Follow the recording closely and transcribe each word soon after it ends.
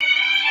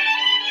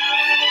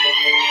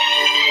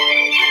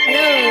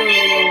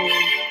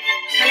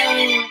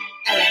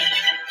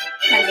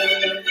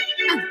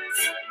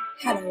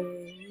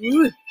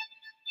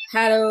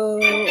Hello, all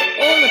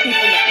the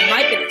people that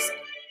might be listening.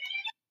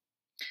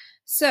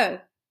 So,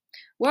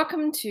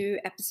 welcome to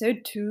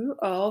episode 2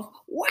 of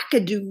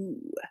Wackadoo,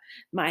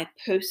 my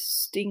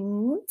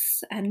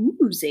postings and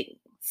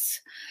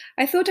musings.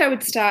 I thought I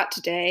would start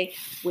today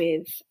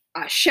with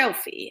a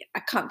shelfie.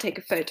 I can't take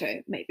a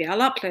photo, maybe I'll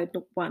upload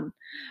one,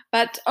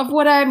 but of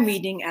what I'm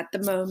reading at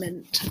the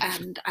moment,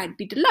 and I'd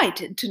be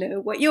delighted to know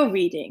what you're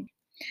reading.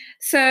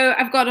 So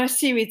I've got a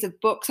series of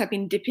books I've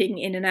been dipping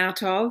in and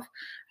out of.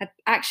 I've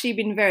actually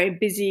been very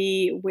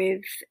busy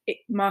with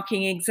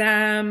marking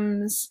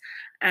exams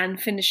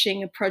and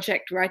finishing a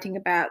project writing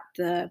about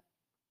the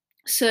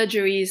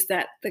surgeries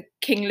that the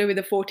King Louis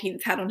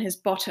XIV had on his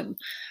bottom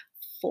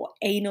for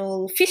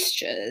anal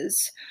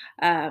fistures.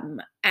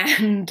 And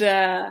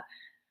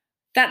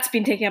that's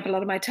been taking up a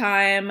lot of my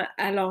time,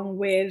 along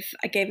with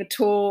I gave a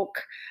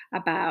talk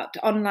about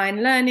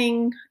online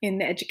learning in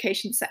the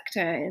education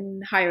sector,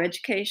 in higher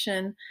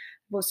education.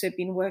 I've also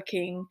been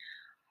working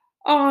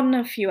on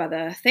a few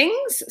other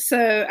things.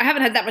 So I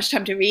haven't had that much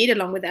time to read,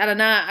 along with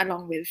Eleanor,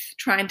 along with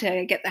trying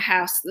to get the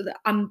house,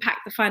 unpack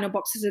the final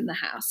boxes in the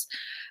house.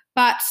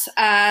 But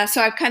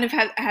so I kind of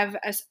have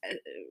a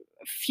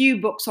few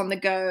books on the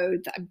go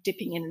that I'm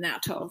dipping in and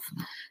out of.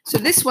 So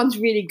this one's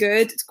really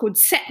good. It's called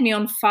Set Me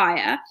on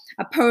Fire,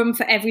 a poem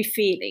for every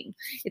feeling.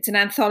 It's an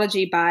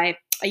anthology by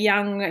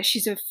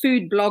she's a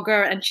food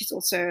blogger, and she's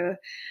also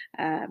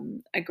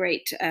a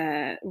great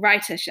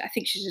writer. I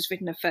think she's just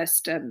written her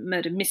first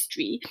murder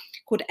mystery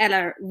called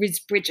Ella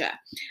Risbridger.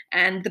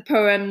 And the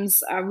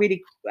poems are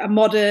really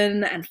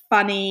modern and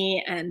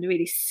funny and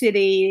really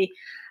silly.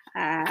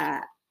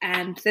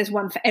 And there's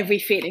one for every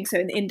feeling. So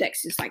in the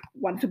index, it's like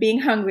one for being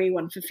hungry,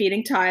 one for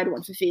feeling tired,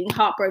 one for feeling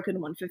heartbroken,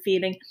 one for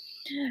feeling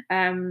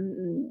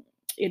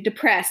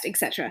depressed,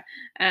 etc.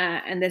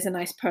 And there's a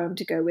nice poem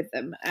to go with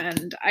them.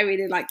 And I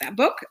really like that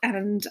book.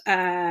 And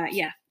I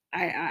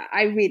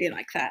really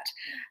like that.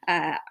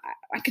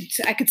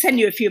 I could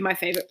send you a few of my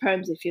favorite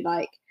poems if you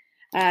like.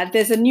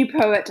 There's a new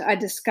poet I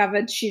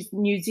discovered. She's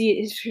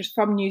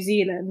from New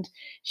Zealand.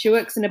 She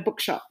works in a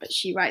bookshop, but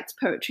she writes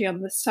poetry on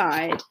the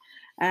side.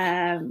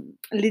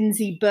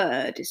 Lindsay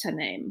Bird is her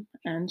name,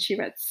 and she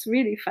writes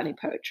really funny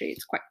poetry.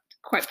 It's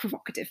quite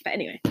provocative, but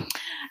anyway.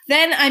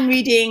 Then I'm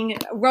reading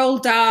a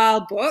Roald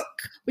Dahl book,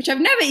 which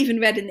I've never even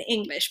read in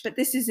English, but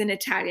this is in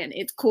Italian.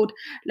 It's called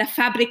La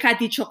Fabbrica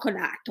di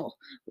Cioccolato,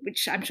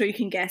 which I'm sure you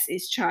can guess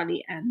is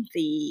Charlie and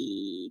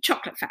the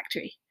Chocolate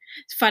Factory.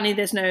 It's funny,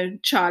 there's no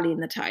Charlie in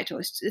the title.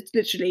 It's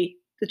literally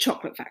the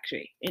Chocolate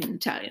Factory in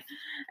Italian.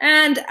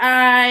 And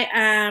I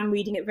am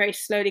reading it very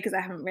slowly because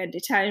I haven't read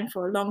Italian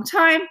for a long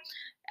time.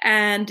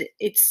 And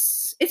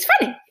it's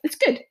funny. It's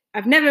good.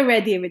 I've never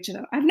read the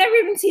original. I've never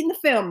even seen the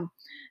film.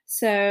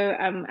 So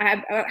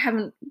I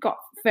haven't got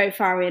very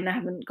far in. I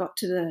haven't got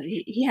to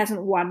he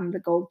hasn't won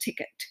the gold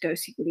ticket to go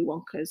see Willy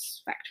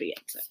Wonka's factory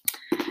yet. So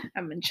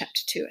I'm in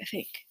chapter 2, I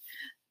think.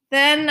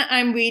 Then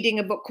I'm reading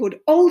a book called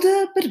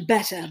Older But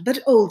Better But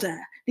Older,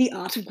 The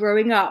Art of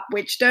Growing Up,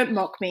 which, don't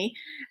mock me,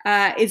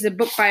 is a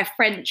book by a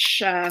French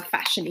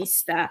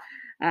fashionista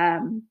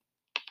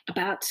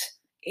about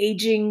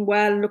aging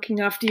well, looking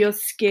after your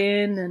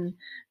skin and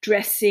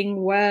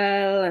dressing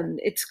well. And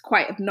it's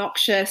quite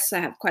obnoxious. I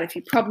have quite a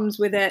few problems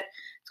with it.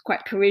 It's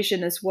quite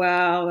Parisian as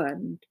well,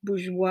 and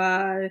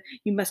bourgeois.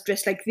 You must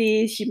dress like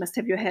this. You must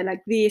have your hair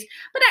like this.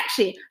 But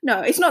actually,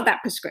 no, it's not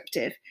that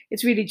prescriptive.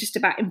 It's really just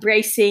about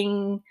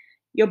embracing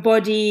your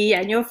body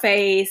and your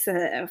face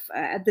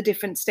at the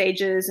different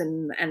stages,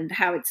 and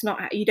how it's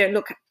not, you don't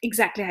look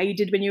exactly how you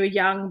did when you were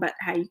young, but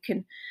how you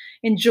can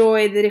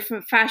enjoy the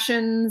different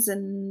fashions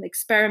and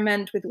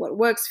experiment with what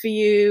works for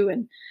you,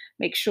 and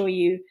make sure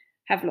you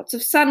have lots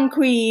of sun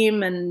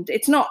cream. And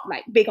it's not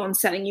like big on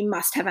selling you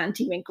must have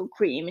anti-wrinkle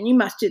cream and you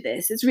must do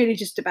this. It's really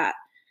just about,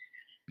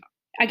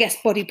 I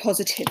guess, body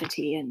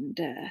positivity and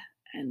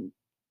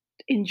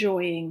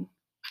enjoying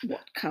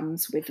what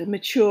comes with a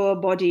mature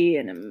body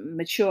and a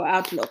mature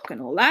outlook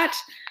and all that.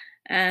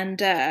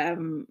 And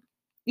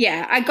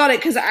I got it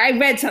because I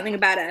read something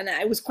about it and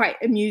it was quite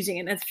amusing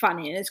and it's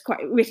funny and it's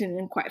quite written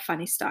in quite a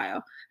funny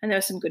style. And there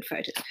were some good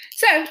photos.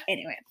 So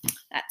anyway,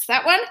 that's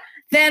that one.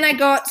 Then I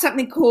got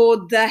something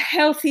called The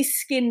Healthy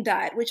Skin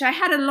Diet, which I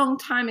had a long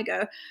time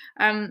ago.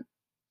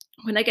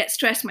 When I get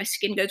stressed, my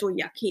skin goes all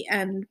yucky,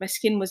 and my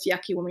skin was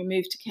yucky when we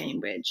moved to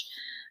Cambridge.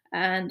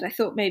 And I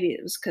thought maybe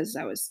it was because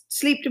I was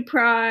sleep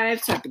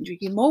deprived, so I've been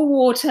drinking more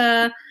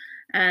water.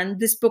 And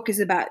this book is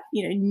about,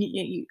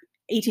 you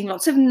eating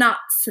lots of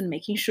nuts and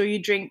making sure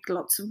you drink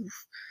lots of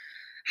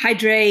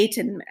hydrate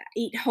and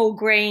eat whole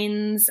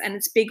grains. And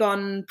it's big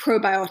on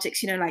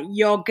probiotics, like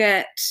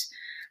yogurt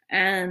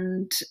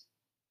and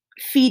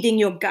feeding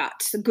your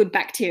gut, the good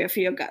bacteria for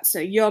your gut. So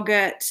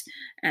yogurt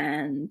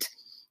and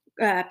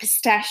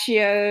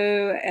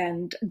pistachio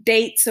and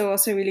dates are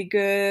also really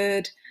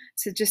good.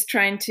 So just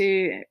trying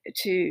to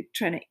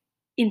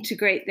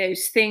integrate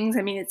those things.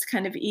 I mean, it's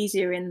kind of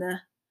easier in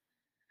the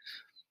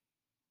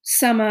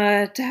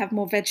summer to have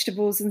more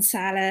vegetables and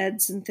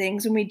salads and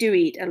things, and we do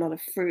eat a lot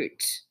of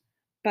fruit.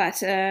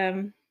 But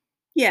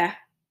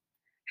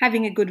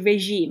having a good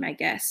regime, I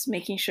guess,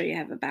 making sure you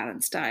have a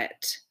balanced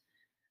diet.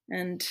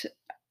 And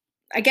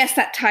I guess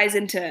that ties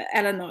into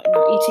Ella not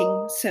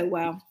eating so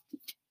well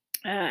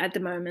at the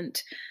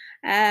moment.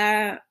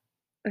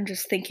 I'm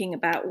just thinking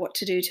about what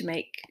to do to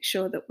make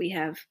sure that we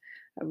have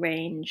a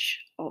range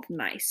of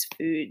nice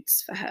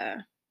foods for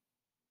her.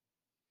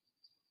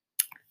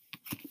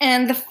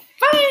 And the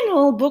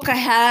final book I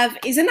have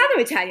is another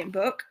Italian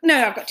book.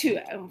 No, I've got two,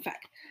 in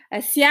fact.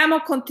 Siamo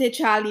con te,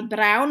 Charlie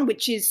Brown,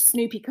 which is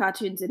Snoopy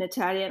cartoons in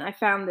Italian. I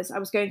found this. I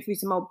was going through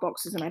some old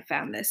boxes and I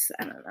found this.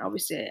 And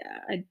obviously,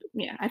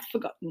 I'd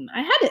forgotten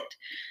I had it.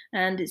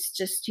 And it's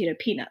just,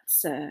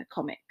 Peanuts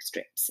comic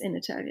strips in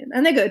Italian.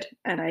 And they're good.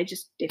 And I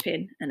just dip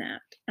in and out.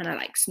 And I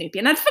like Snoopy.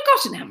 And I'd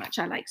forgotten how much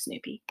I like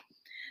Snoopy.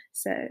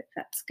 So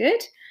that's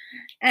good.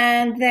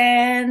 And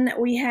then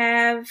we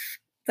have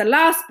the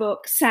last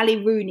book,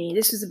 Sally Rooney.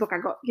 This was a book I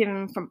got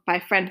given by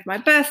a friend for my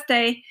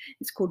birthday.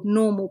 It's called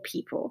Normal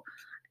People.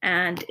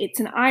 And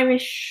it's an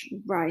Irish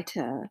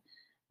writer.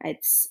 I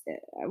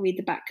read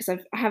the back because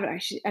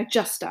I've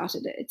just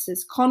started it. It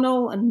says,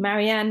 Connell and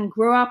Marianne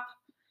grew up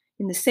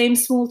in the same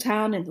small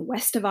town in the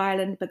west of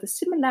Ireland, but the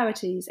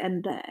similarities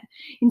end there.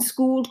 In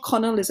school,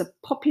 Connell is a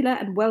popular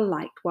and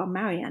well-liked, while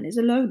Marianne is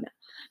a loner.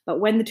 But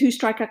when the two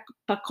strike up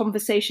a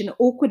conversation,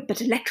 awkward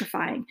but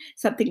electrifying,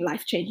 something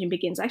life-changing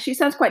begins. Actually, it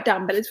sounds quite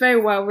dumb, but it's very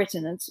well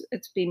written and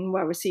it's been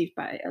well received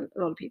by a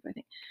lot of people, I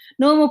think.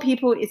 Normal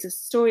People is a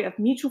story of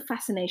mutual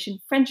fascination,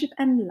 friendship,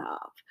 and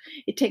love.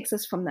 It takes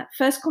us from that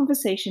first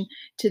conversation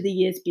to the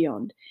years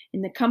beyond,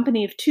 in the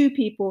company of two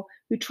people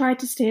who try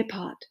to stay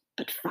apart,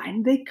 but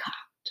find they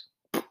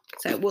can't.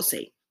 So we'll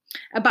see.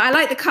 But I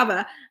like the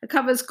cover. The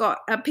cover's got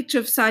a picture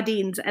of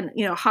sardines and,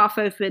 half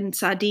open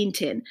sardine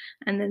tin.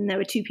 And then there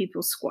were two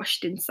people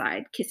squashed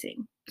inside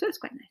kissing. So it's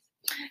quite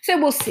nice. So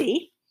we'll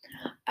see.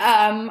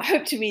 I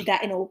hope to read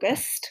that in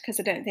August because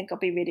I don't think I'll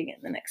be reading it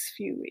in the next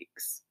few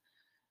weeks.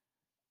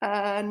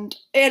 And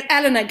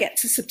Eleanor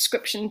gets a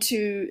subscription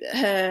to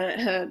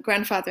her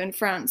grandfather in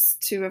France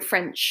to a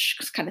French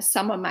kind of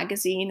summer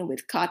magazine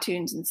with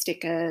cartoons and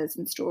stickers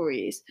and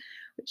stories,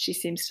 which she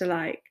seems to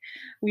like.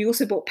 We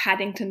also bought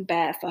Paddington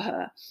Bear for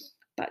her,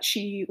 but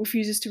she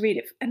refuses to read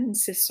it and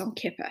insists on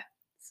Kipper.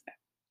 So.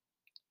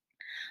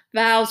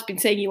 Val's been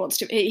saying he wants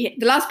to. The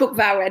last book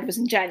Val read was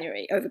in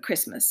January over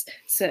Christmas,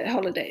 so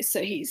holidays.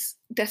 So he's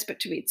desperate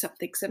to read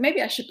something. So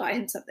maybe I should buy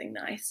him something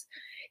nice.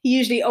 He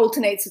usually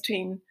alternates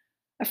between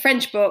a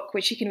French book,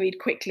 which he can read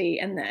quickly,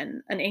 and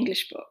then an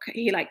English book.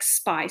 He likes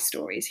spy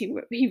stories.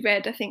 He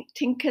read, I think,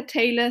 Tinker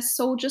Tailor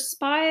Soldier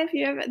Spy.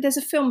 There's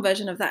a film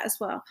version of that as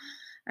well.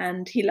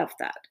 And he loved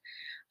that.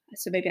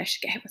 So maybe I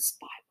should get him a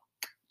spy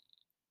book.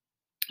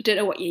 I don't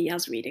know what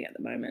Yaya's reading at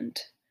the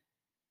moment.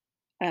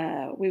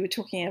 We were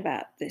talking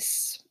about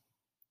this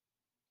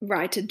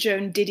writer,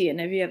 Joan Didion.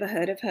 Have you ever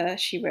heard of her?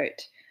 She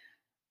wrote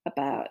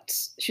about,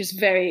 she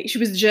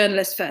was a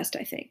journalist first,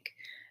 I think.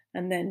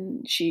 And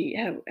then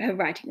her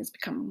writing has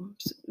become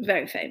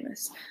very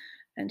famous.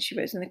 And she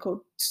wrote something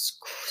called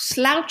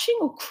Slouching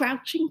or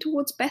Crouching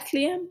Towards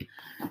Bethlehem,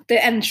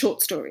 and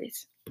short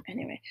stories.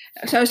 Anyway,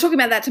 so I was talking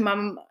about that to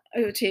Mum,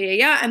 to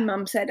Yaya, and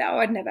Mum said,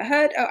 I'd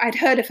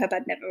heard of her, but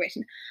I'd never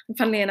written. And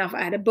funnily enough,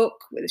 I had a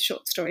book with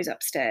short stories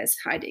upstairs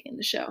hiding in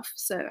the shelf.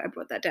 So I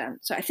brought that down.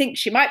 So I think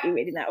she might be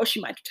reading that, or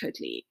she might have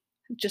totally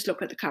just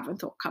looked at the cover and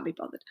thought, can't be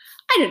bothered.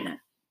 I don't know.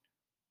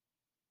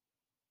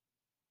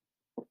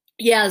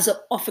 Ya's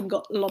often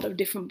got a lot of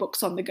different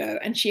books on the go,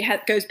 and she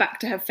goes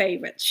back to her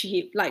favorites.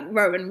 She like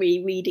Rowan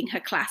rereading her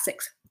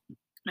classics.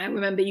 I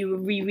remember you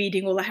were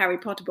rereading all the Harry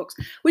Potter books,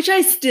 which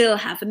I still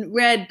haven't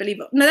read,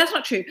 believe it. No, that's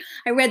not true.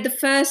 I read the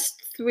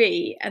first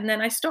 3 and then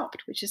I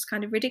stopped, which is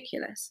kind of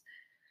ridiculous.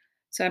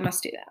 So I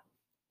must do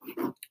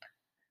that.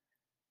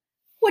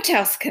 What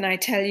else can I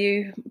tell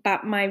you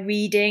about my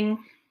reading?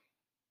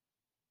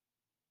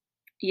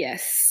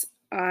 Yes,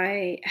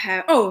 I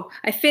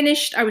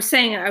finished. I was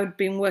saying I'd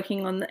been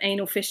working on the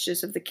Anal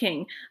Fistures of the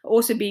King. I've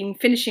also been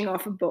finishing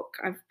off a book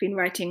I've been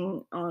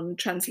writing on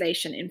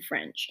translation in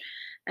French.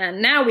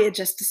 And now we're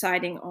just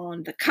deciding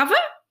on the cover,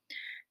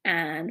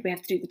 and we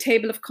have to do the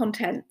table of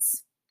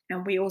contents,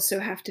 and we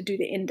also have to do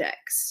the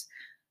index,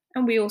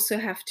 and we also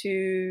have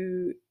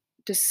to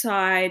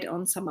decide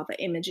on some other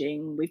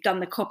imaging. We've done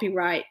the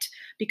copyright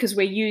because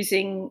we're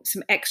using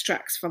some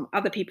extracts from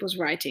other people's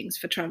writings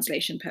for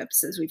translation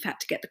purposes. We've had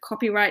to get the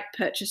copyright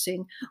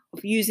purchasing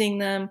of using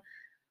them,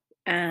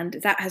 and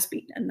that has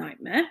been a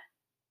nightmare,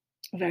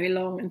 a very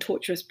long and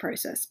torturous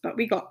process, but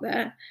we got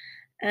there.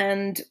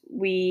 And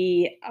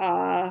we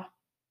are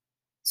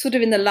sort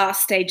of in the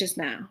last stages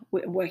now.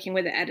 We're working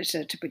with the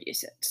editor to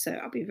produce it. So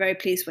I'll be very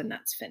pleased when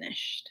that's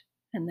finished.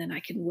 And then I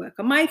can work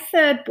on my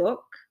 3rd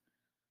book,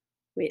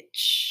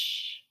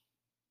 which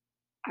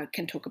I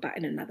can talk about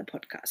in another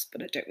podcast,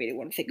 but I don't really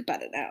want to think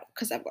about it now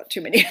because I've got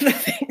too many other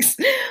things.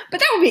 But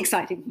that will be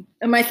exciting.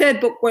 And my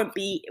 3rd book won't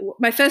be,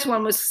 my first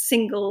one was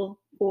single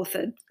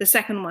authored. The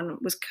second one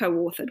was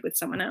co-authored with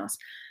someone else.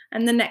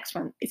 And the next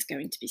one is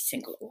going to be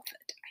single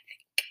authored.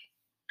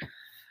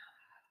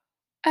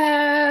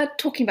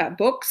 Talking about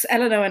books,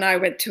 Eleanor and I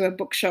went to a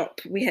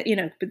bookshop. We had,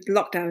 with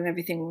lockdown and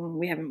everything,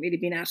 we haven't really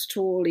been out at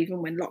all,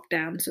 even when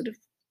lockdown sort of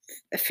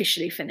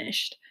officially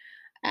finished.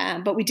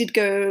 But we did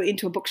go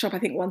into a bookshop, I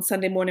think, one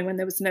Sunday morning when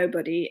there was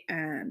nobody,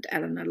 and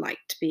Eleanor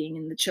liked being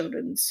in the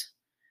children's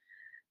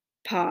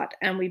part.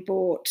 And we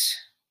bought.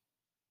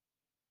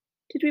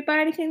 Did we buy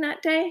anything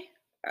that day?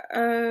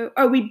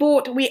 We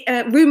bought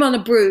Room on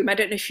a Broom. I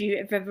don't know if you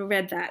have ever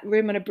read that,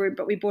 Room on a Broom,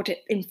 but we bought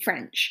it in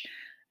French,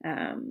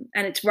 and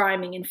it's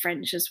rhyming in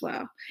French as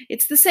well.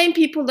 It's the same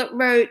people that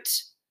wrote.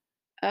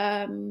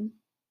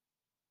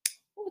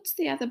 What's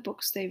the other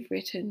books they've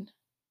written?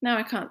 Now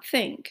I can't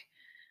think.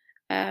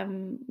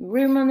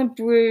 Room on a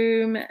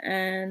Broom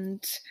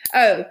and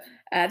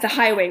The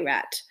Highway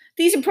Rat.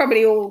 These are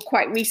probably all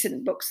quite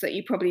recent books that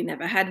you probably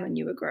never had when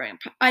you were growing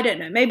up. I don't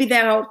know. Maybe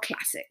they're old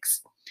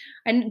classics.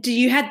 And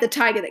you had The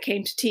Tiger That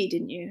Came to Tea,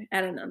 didn't you?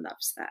 Eleanor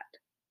loves that.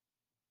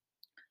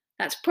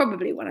 That's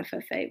probably one of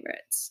her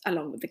favourites,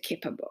 along with the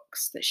Kipper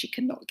books that she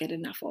cannot get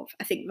enough of.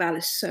 I think Val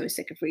is so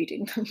sick of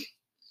reading them.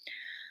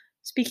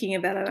 Speaking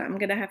of Eleanor, I'm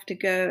going to have to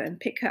go and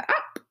pick her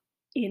up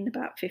in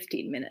about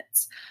 15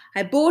 minutes.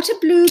 I bought a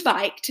blue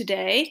bike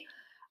today.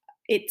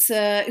 It's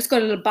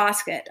got a little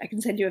basket. I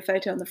can send you a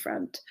photo on the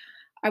front.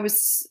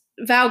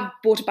 Val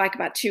bought a bike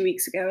about 2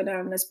 weeks ago, and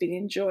Eleanor's been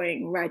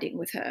enjoying riding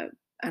with her.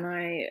 And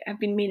I have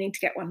been meaning to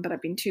get one, but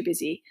I've been too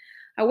busy.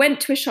 I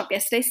went to a shop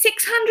yesterday,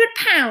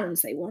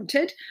 £600 they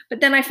wanted, but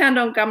then I found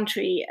on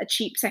Gumtree a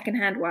cheap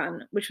secondhand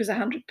one, which was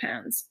 £100,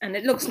 and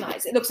it looks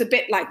nice. It looks a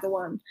bit like the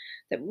one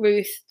that did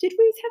Ruth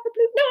have a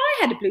blue? No, I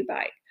had a blue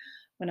bike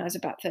when I was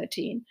about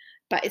 13,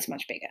 but it's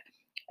much bigger.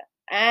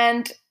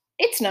 And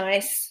it's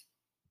nice,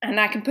 and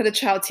I can put a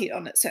child seat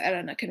on it so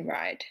Eleanor can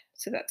ride,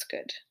 so that's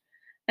good.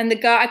 And the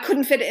guy, I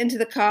couldn't fit it into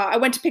the car. I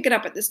went to pick it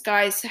up at this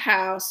guy's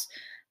house,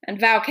 and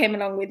Val came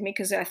along with me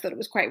because I thought it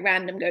was quite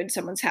random going to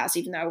someone's house,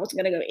 even though I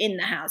wasn't going to go in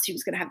the house. He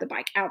was going to have the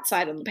bike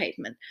outside on the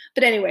pavement.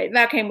 But anyway,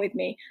 Val came with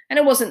me, and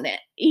it wasn't the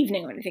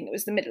evening or anything. It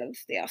was the middle of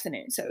the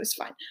afternoon, so it was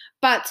fine.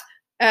 But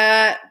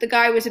the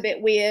guy was a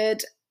bit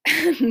weird,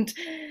 and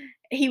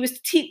he was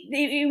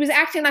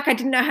acting like I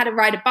didn't know how to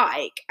ride a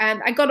bike.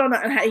 And I got on it,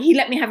 and he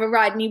let me have a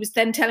ride, and he was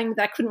then telling me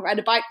that I couldn't ride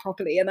a bike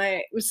properly, and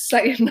I was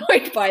slightly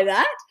annoyed by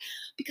that,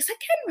 because I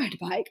can ride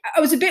a bike. I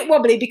was a bit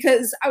wobbly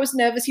because I was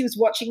nervous. He was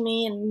watching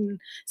me and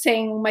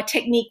saying my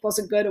technique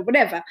wasn't good or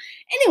whatever.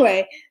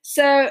 Anyway,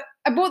 so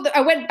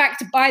I went back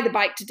to buy the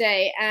bike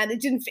today, and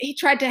he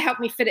tried to help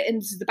me fit it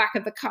into the back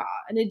of the car,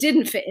 and it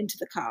didn't fit into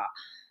the car.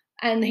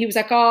 And he was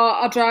like, "Oh,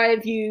 I'll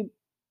drive you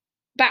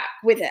back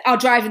with it. I'll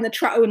drive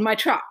in my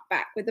truck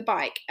back with the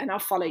bike, and I'll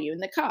follow you in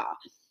the car."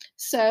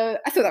 So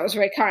I thought that was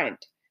very kind.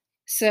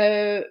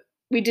 So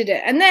we did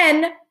it. And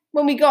then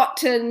when we got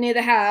to near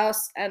the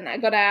house and I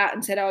got out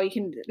and said, "Oh, you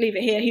can leave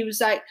it here," he was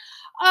like,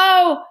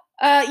 "Oh,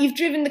 you've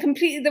driven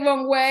completely the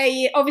wrong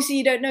way. Obviously,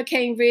 you don't know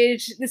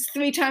Cambridge. It's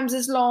 3 times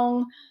as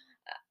long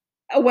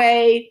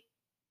away."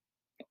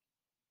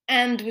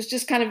 And was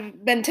just kind of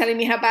then telling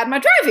me how bad my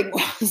driving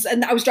was.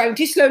 And I was driving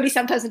too slowly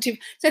sometimes. So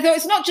I thought,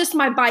 it's not just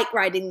my bike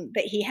riding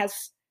that he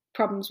has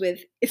problems with,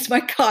 it's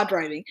my car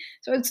driving.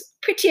 So I was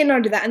pretty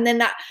annoyed with that. And then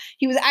that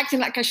he was acting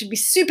like I should be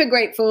super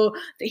grateful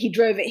that he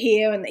drove it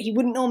here and that he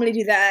wouldn't normally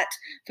do that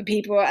for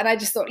people. And I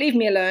just thought, leave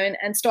me alone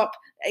and stop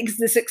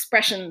this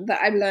expression that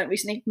I learned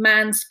recently,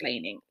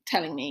 mansplaining,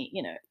 telling me,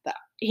 that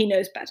he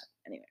knows better.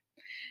 Anyway,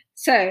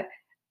 so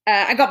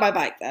I got my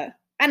bike though.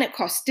 And it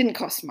didn't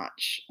cost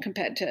much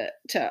compared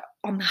to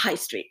on the high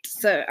street.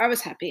 So I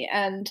was happy.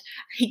 And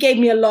he gave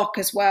me a lock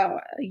as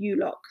well, a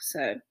U-lock.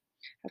 So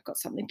I've got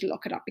something to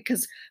lock it up,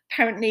 because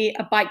apparently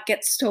a bike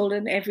gets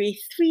stolen every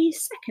 3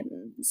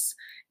 seconds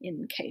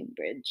in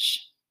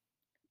Cambridge.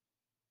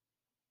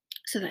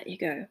 So there you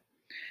go.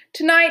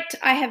 Tonight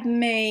I have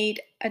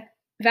made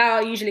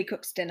Val usually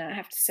cooks dinner, I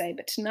have to say,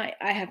 but tonight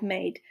I have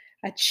made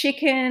a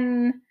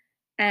chicken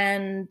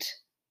and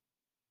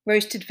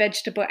roasted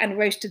vegetable and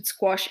roasted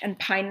squash and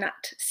pine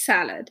nut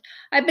salad.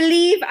 I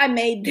believe I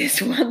made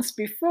this once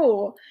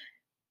before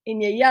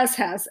in Yaya's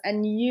house,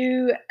 and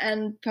you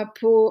and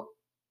Papu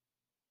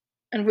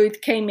and Ruth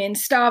came in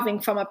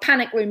starving from a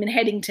panic room in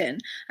Headington,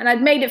 and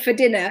I'd made it for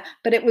dinner,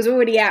 but it was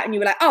already out, and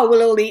you were like, "Oh,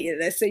 we'll all eat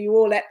this," so you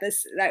all ate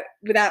this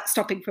without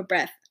stopping for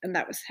breath, and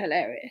that was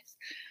hilarious.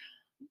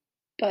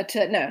 But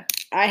no,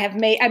 I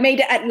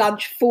made it at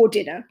lunch for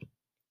dinner.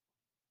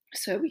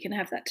 So we can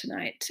have that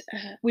tonight.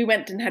 We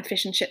went and had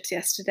fish and chips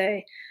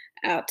yesterday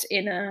out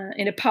in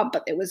a pub,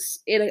 but it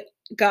was in a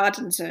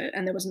garden,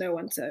 and there was no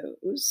one, so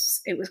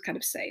it was kind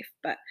of safe.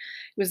 But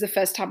it was the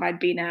first time I'd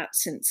been out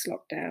since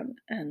lockdown,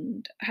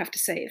 and I have to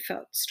say it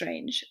felt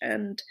strange.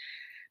 And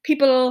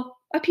people,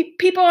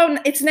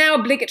 it's now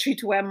obligatory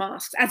to wear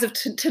masks as of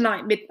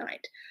tonight,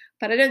 midnight,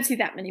 but I don't see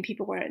that many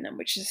people wearing them,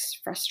 which is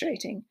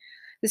frustrating.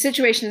 The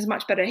situation is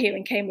much better here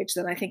in Cambridge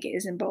than I think it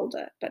is in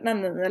Boulder, but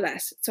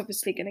nonetheless, it's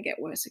obviously going to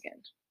get worse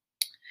again.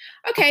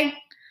 Okay,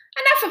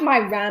 enough of my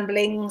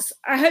ramblings.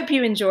 I hope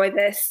you enjoy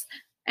this,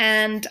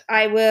 and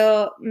I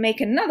will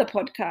make another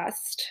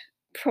podcast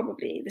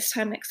probably this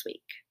time next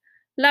week.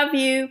 Love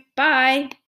you. Bye.